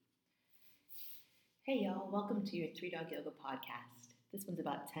Hey y'all, welcome to your Three Dog Yoga podcast. This one's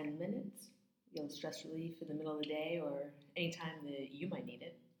about 10 minutes. Stress relief in the middle of the day or anytime that you might need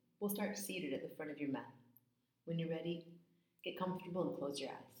it. We'll start seated at the front of your mat. When you're ready, get comfortable and close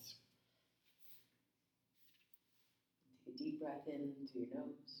your eyes. Take a deep breath in through your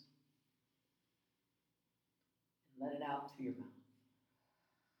nose and let it out through your mouth.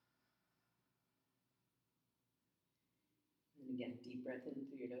 And again, deep breath in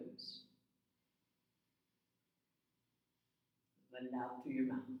through your nose. Let it out through your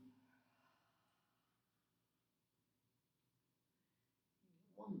mouth.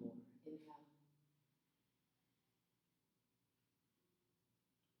 One more. Inhale.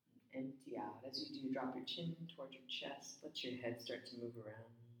 And empty out. As you do, drop your chin towards your chest. Let your head start to move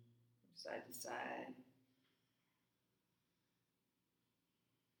around side to side.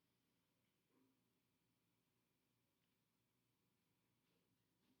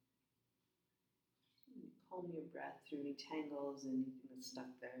 Calm your breath through any tangles, anything that's stuck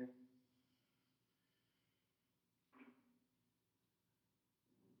there.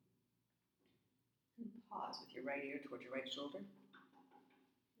 And pause with your right ear towards your right shoulder.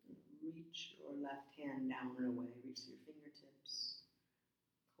 Reach your left hand down and away. Reach your fingertips.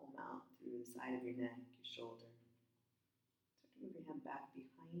 Comb out through the side of your neck, your shoulder. Start to move your hand back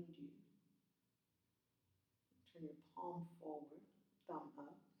behind you. Turn your palm forward, thumb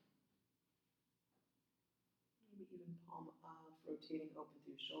up. Maybe even palm up, rotating open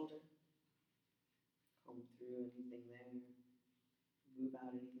through your shoulder. Comb through anything there. Move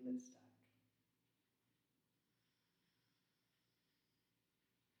out anything that's stuck.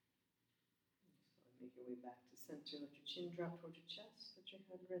 So make your way back to center. Let your chin drop towards your chest. Let your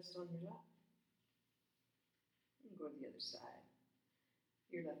head rest on your lap. And go to the other side.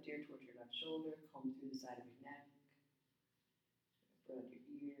 Your left ear towards your left shoulder. Comb through the side of your neck. Around your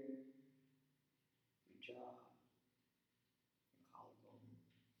ear. Your jaw. Your collarbone.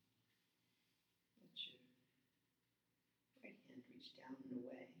 Let your right hand reach down and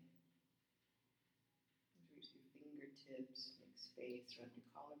away. Reach your fingertips, make space around your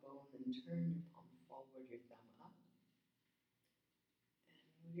collarbone, then turn your palm forward, your thumb up,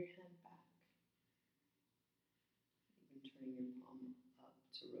 and move your hand back. Even turning your palm up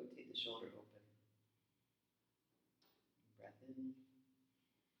to rotate the shoulder open. Breath in,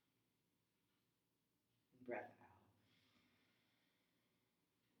 and breath out.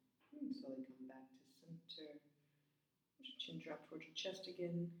 And slowly come back to center. Let your chin drop towards your chest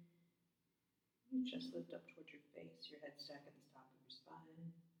again. Your chest lift up towards your face, your head stack at the top of your spine.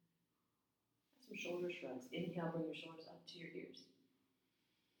 Some shoulder shrugs. Inhale, bring your shoulders up to your ears.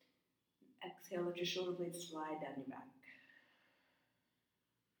 Exhale, let your shoulder blades slide down your back.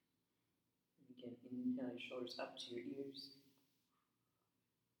 And again, inhale your shoulders up to your ears.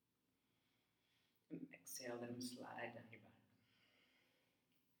 And exhale, let them slide down your back.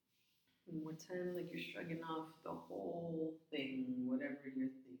 One more time, like you're shrugging off the whole thing, whatever your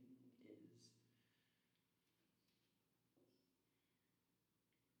thing is.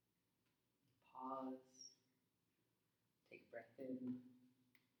 Pause. Take a breath in.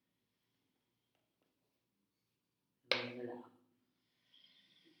 And let it out.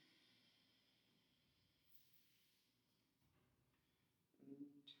 And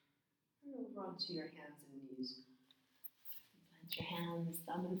turn over onto your hands and knees. Plant your hands,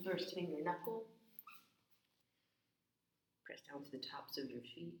 thumb and first finger knuckle. Press down to the tops of your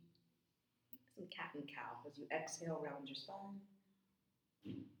feet. Some cat and cow as you exhale, round your spine.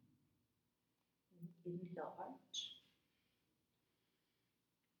 Inhale, arch.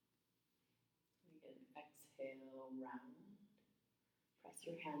 Again, exhale, round. Press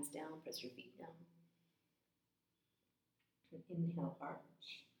your hands down, press your feet down. And inhale,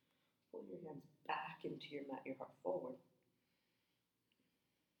 arch. Pull your hands back into your mat, your heart forward.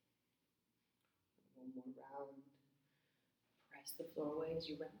 One more round. Press the floor away as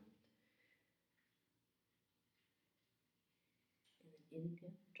you round. And then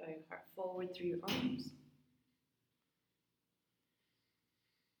inhale, draw your heart forward through your arms.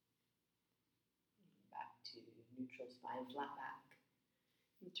 Back to neutral spine, flat back.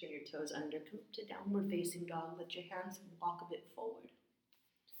 And turn your toes under, come up to downward facing dog. Let your hands walk a bit forward.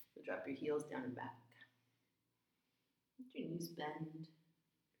 So drop your heels down and back. Let your knees bend.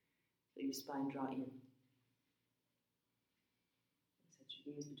 Let your spine draw in. Set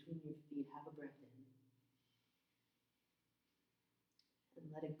your knees between your feet. Have a breath in. And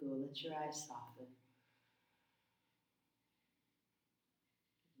let it go. Let your eyes soften.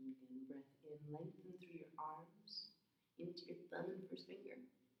 And again, breath in. Lengthen through your arms. Into your thumb and first finger.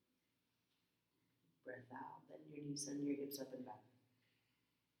 Breath out. Bend your knees, send your hips up and back.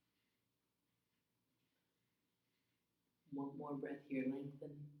 One more breath here, lengthen.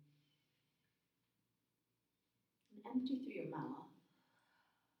 And empty through your mouth.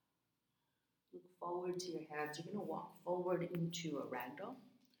 Look forward to your hands. You're going to walk forward into a ragdoll.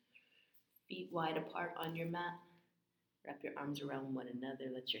 Feet wide apart on your mat. Wrap your arms around one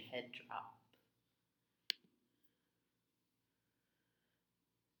another. Let your head drop.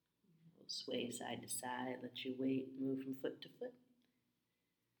 Sway side to side. Let your weight move from foot to foot.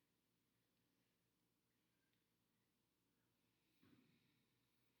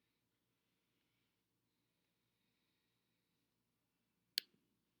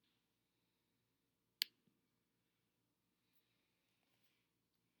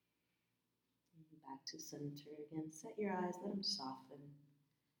 Back to center again. Set your eyes. Let them soften.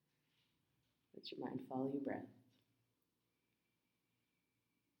 Let your mind follow your breath.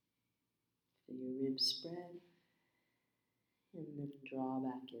 Feel your ribs spread. And then draw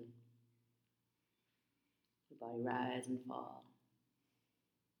back in. Your body rise and fall.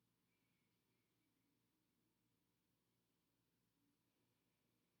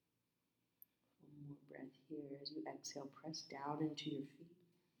 One more breath here as you exhale. Press down into your feet.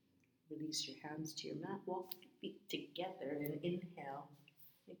 Release your hands to your mat. Walk your feet together and inhale.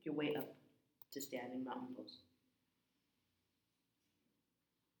 Make your way up to standing mountain pose.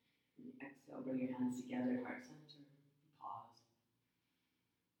 And exhale, bring your hands together, heart center. Pause.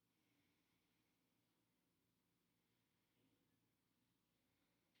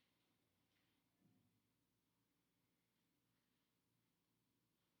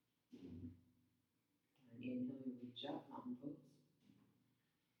 And inhale, you reach up, mountain pose.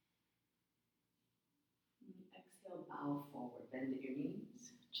 And exhale, bow forward. Bend at your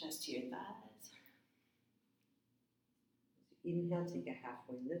knees, chest to your thighs. Inhale, take a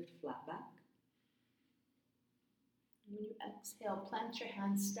halfway lift, flat back. And when you exhale, plant your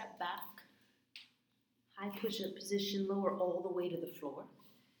hands, step back. High push-up position, lower all the way to the floor.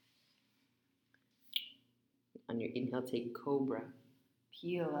 On your inhale, take cobra.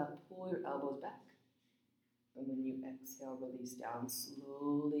 Peel up, pull your elbows back. And when you exhale, release down.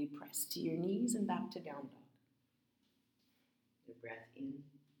 Slowly press to your knees and back to down dog. A breath in.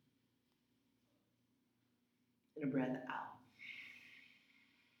 And a breath out.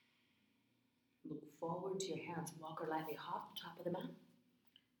 Look forward to your hands. Walk or lightly hop, top of the mat.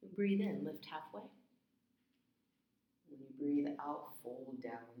 And breathe in, lift halfway. When you breathe out, fold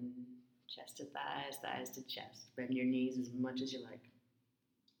down. Chest to thighs, thighs to chest. Bend your knees as much as you like.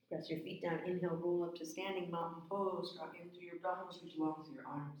 Press your feet down. Inhale, roll up to standing mountain pose. Draw in through your abdominals, reach long through your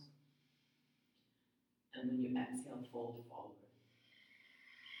arms. And when you exhale, fold forward.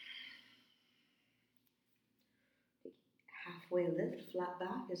 Take halfway lift, flat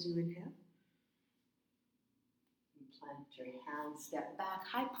back as you inhale. And plant your hands, step back.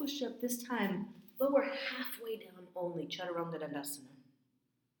 High push-up this time. Lower halfway down only. Chaturanga Dandasana.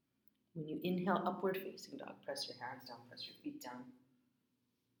 When you inhale, upward facing dog. Press your hands down, press your feet down.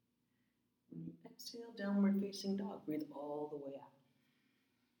 When you exhale, downward facing dog, breathe all the way out.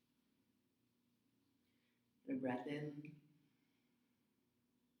 And a breath in,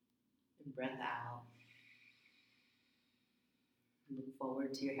 and breath out. Look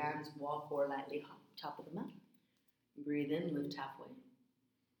forward to your hands, walk or lightly hop, top of the mat. Breathe in, lift halfway.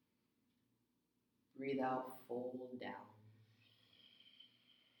 Breathe out, fold down.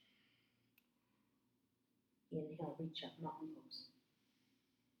 Inhale, reach up, mountain pose.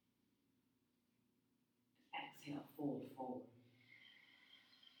 Exhale, fold forward.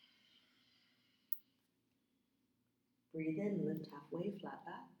 Breathe in, lift halfway, flat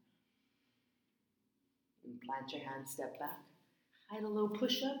back. And plant your hands, step back. Hide a low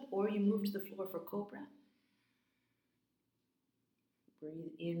push-up, or you move to the floor for cobra.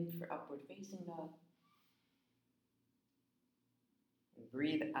 Breathe in for upward facing dog. And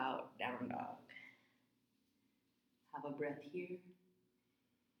breathe out, down dog. Have a breath here.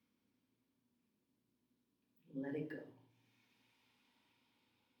 Let it go.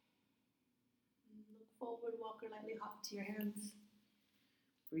 Look forward, walk or lightly hop to your hands.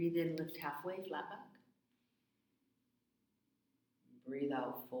 Breathe in, lift halfway, flat back. Breathe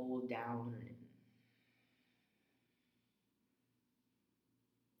out, fold down and in.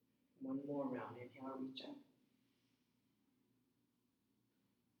 One more round. Inhale, reach up.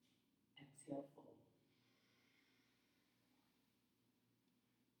 Exhale, fold.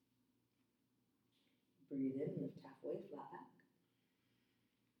 Breathe in, lift halfway, flat back.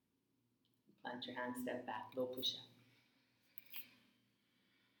 Plant your hands, step back, low push-up.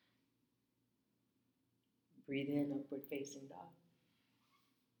 Breathe in, upward facing dog.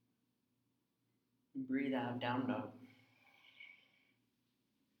 Breathe out, down dog.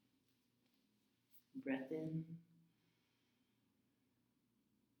 Breath in.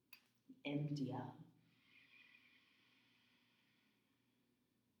 empty out.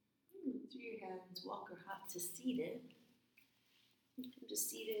 Through your hands, walk or hop to seated. Come to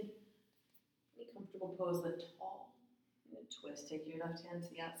seated, any comfortable pose, but tall. And a twist. Take your left hand to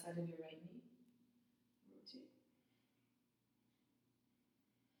the outside of your right knee. Rotate.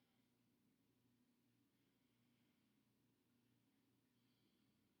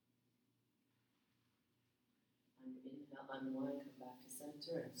 On your inhale, unwind, come back to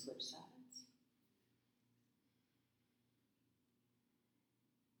center and switch sides.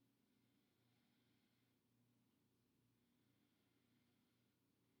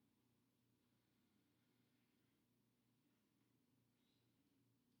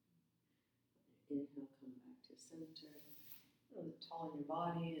 Inhale, come back to center. Look tall in your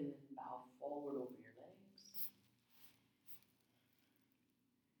body and then bow forward over your legs.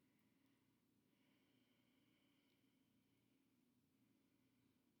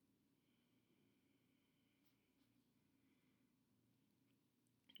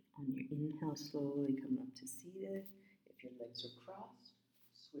 On your inhale, slowly come up to seated. If your legs are crossed,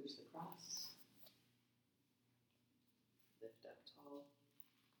 switch the cross. Lift up tall.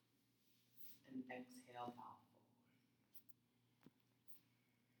 And exhale, bow forward.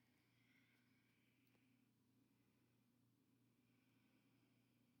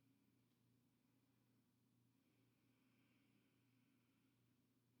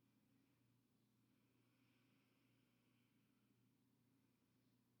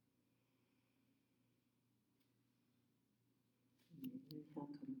 Inhale,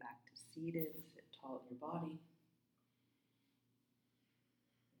 come back to seated, sit tall in your body.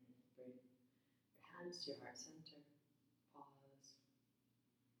 Bring your hands to your heart center. Pause.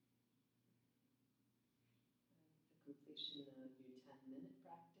 At the completion of your 10-minute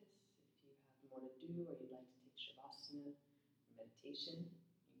practice, if you have more to do or you'd like to take Shavasana meditation,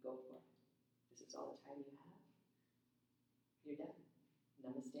 you go for it. This is all the time you have. You're done.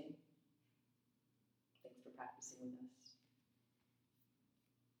 Namaste. Thanks for practicing with us.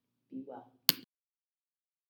 Be well.